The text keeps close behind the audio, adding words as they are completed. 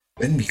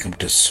When we come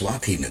to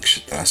Swati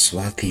Nakshatra,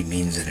 Swati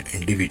means an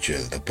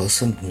individual, the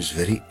person who is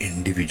very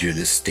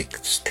individualistic.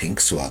 Think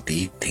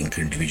Swati, think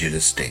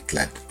individualistic,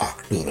 like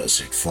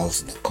Arcturus. It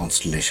falls in the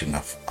constellation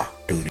of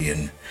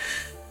Arcturian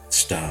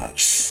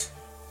stars.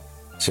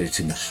 So it's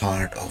in the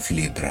heart of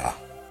Libra,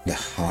 the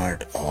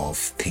heart of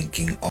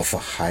thinking of a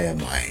higher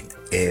mind,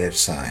 air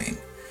sign,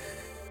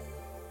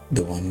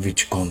 the one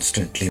which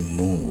constantly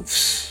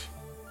moves.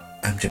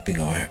 I'm jumping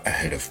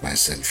ahead of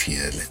myself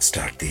here. Let's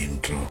start the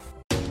intro.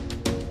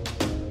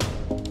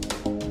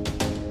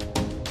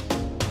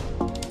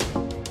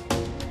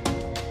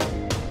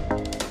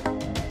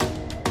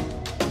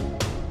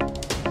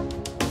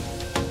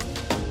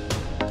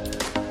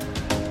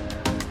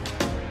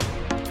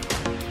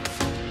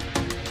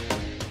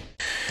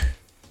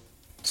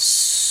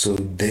 So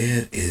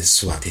there is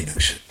Swati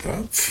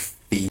Nakshatra,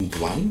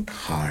 15th one,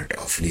 heart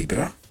of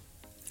Libra.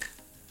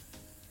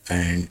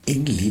 And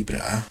in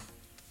Libra,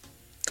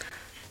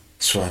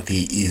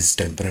 Swati is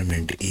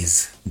temperament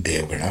is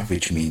Devgana,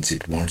 which means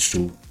it wants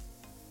to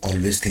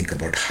always think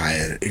about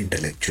higher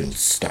intellectual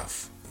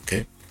stuff.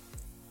 Okay,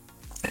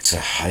 it's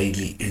a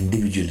highly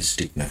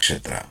individualistic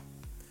nakshatra.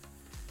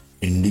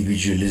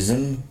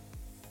 Individualism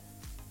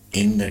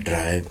in the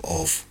drive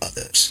of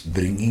others,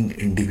 bringing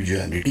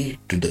individuality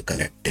to the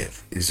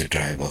collective is the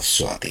drive of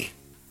Swati.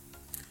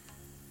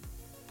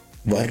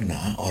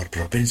 Varna or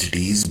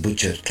propensity is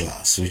butcher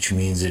class, which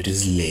means it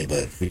is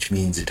labor, which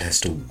means it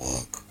has to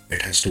work.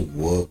 It has to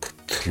work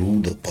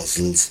through the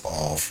puzzles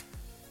of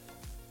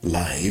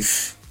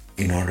life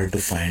in order to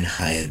find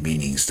higher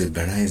meanings. The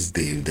Gana is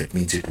Dev, that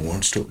means it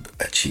wants to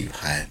achieve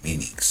higher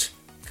meanings.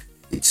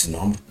 It's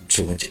not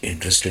so much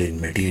interested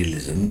in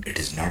materialism, it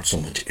is not so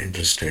much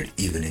interested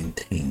even in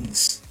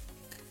things.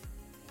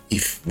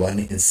 If the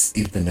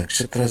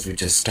nakshatras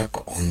which are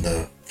stuck on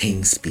the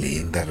things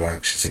plane, the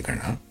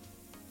Rakshasagana,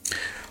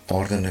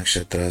 or the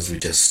nakshatras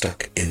which are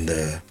stuck in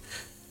the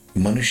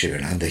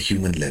Manushagana, the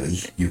human level,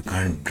 you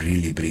can't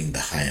really bring the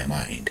higher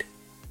mind.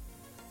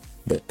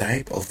 The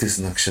type of this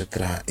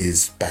nakshatra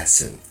is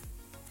passive.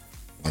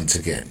 Once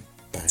again,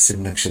 passive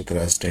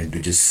nakshatras tend to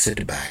just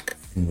sit back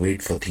and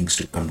wait for things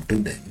to come to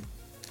them.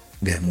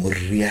 They are more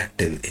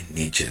reactive in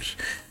nature.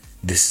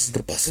 This is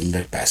the puzzle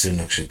that passive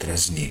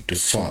nakshatras need to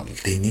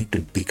solve. They need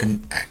to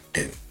become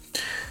active.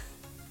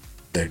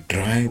 The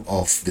drive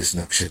of this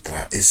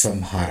nakshatra is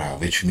samhara,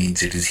 which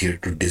means it is here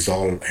to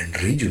dissolve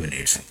and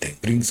rejuvenate something,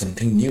 bring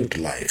something new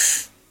to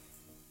life.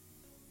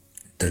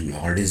 The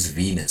Lord is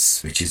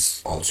Venus, which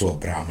is also a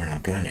Brahmana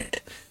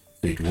planet.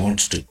 So it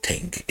wants to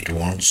think, it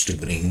wants to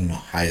bring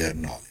higher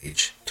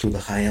knowledge through the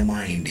higher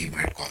mind, you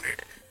might call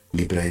it.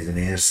 Libra is an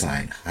air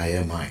sign,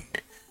 higher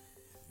mind.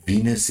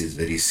 Venus is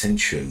very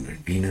sensual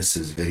and Venus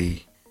is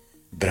very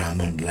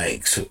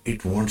Brahman-like. So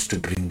it wants to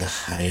bring the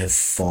higher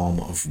form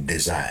of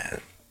desire.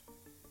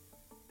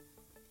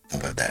 How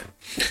about that?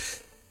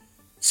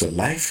 So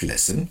life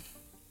lesson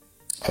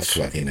of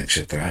Swati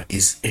Nakshatra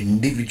is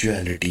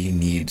individuality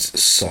needs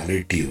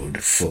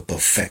solitude for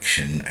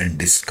perfection and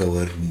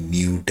discover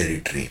new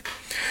territory.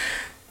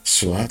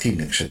 Swati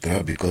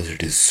Nakshatra, because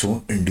it is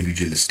so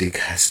individualistic,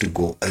 has to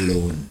go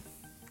alone.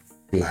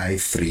 Fly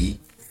free,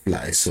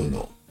 fly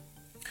solo.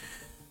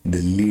 The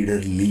leader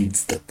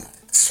leads the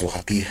pack.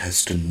 Swati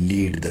has to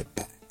lead the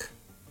pack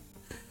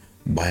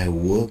by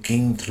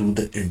working through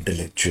the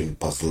intellectual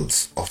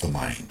puzzles of the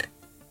mind.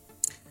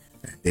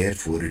 And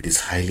therefore, it is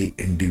highly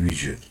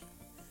individual.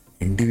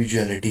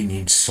 Individuality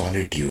needs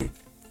solitude.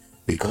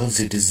 Because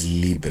it is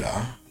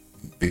Libra,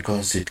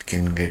 because it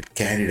can get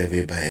carried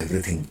away by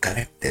everything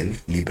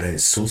collective, Libra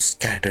is so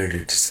scattered,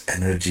 its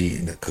energy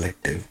in the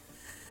collective.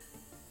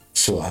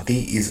 So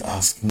Adi is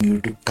asking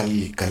you to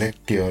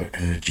collect your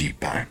energy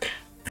back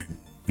and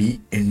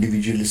be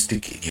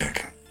individualistic in your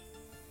travel.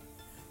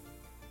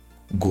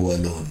 Go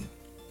alone.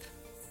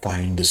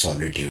 Find the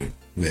solitude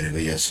wherever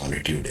your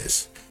solitude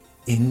is.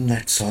 In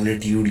that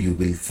solitude, you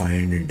will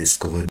find and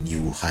discover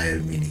new higher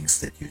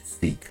meanings that you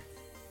seek.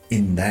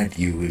 In that,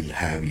 you will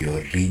have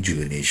your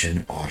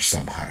rejuvenation or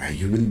samhara.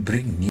 You will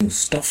bring new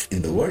stuff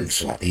in the world.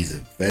 Swati is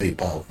a very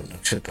powerful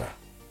nakshatra.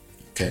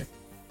 Okay.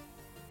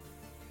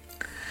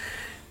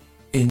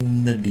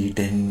 In the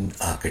D10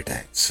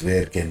 archetypes,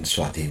 where can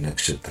Swati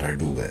Nakshatra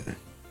do well?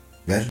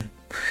 Well,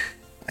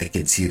 I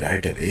can see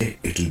right away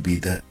it will be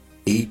the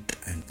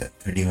 8th and the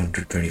 21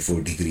 to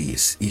 24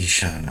 degrees,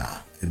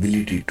 Ishana,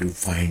 ability to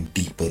find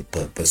deeper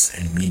purpose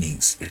and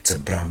meanings. It's a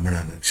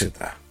Brahmana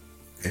Nakshatra.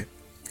 Okay?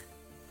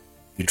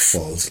 It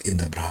falls in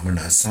the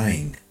Brahmana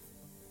sign,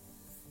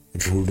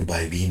 ruled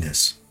by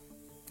Venus.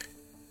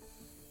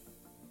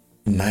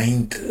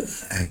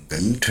 9th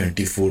angle,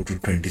 24 to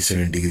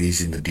 27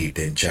 degrees in the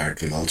D10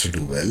 chart will also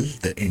do well.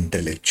 The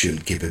intellectual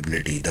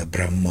capability, the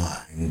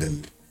Brahma angle,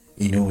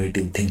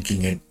 innovative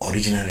thinking and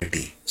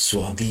originality.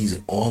 Swati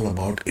is all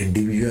about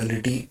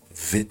individuality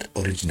with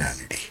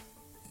originality.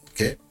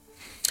 Okay.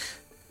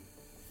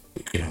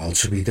 It can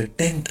also be the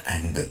 10th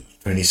angle,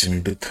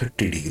 27 to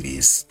 30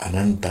 degrees,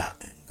 Ananta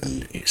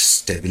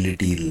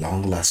stability,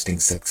 long lasting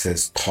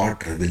success,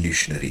 thought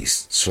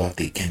revolutionaries.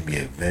 Swati can be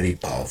a very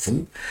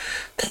powerful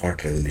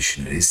thought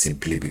revolutionary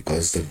simply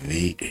because the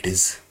way it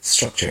is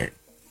structured.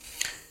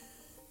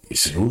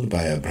 It's ruled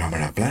by a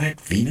Brahmana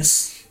planet,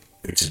 Venus.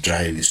 Its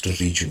drive is to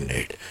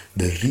rejuvenate.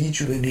 The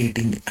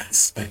rejuvenating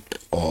aspect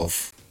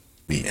of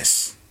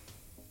Venus,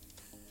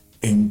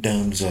 in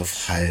terms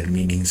of higher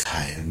meanings,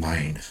 higher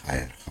mind,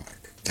 higher heart.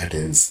 That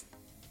is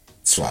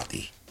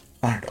Swati,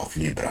 heart of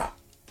Libra.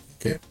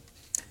 Okay.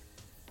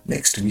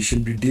 Next, we shall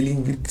be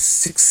dealing with the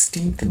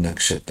 16th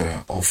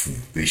nakshatra of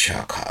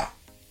Vishakha.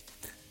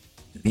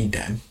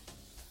 Meantime,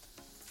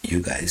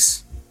 you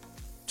guys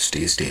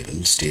stay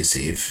stable, stay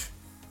safe,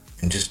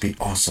 and just be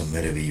awesome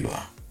wherever you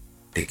are.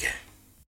 Take care.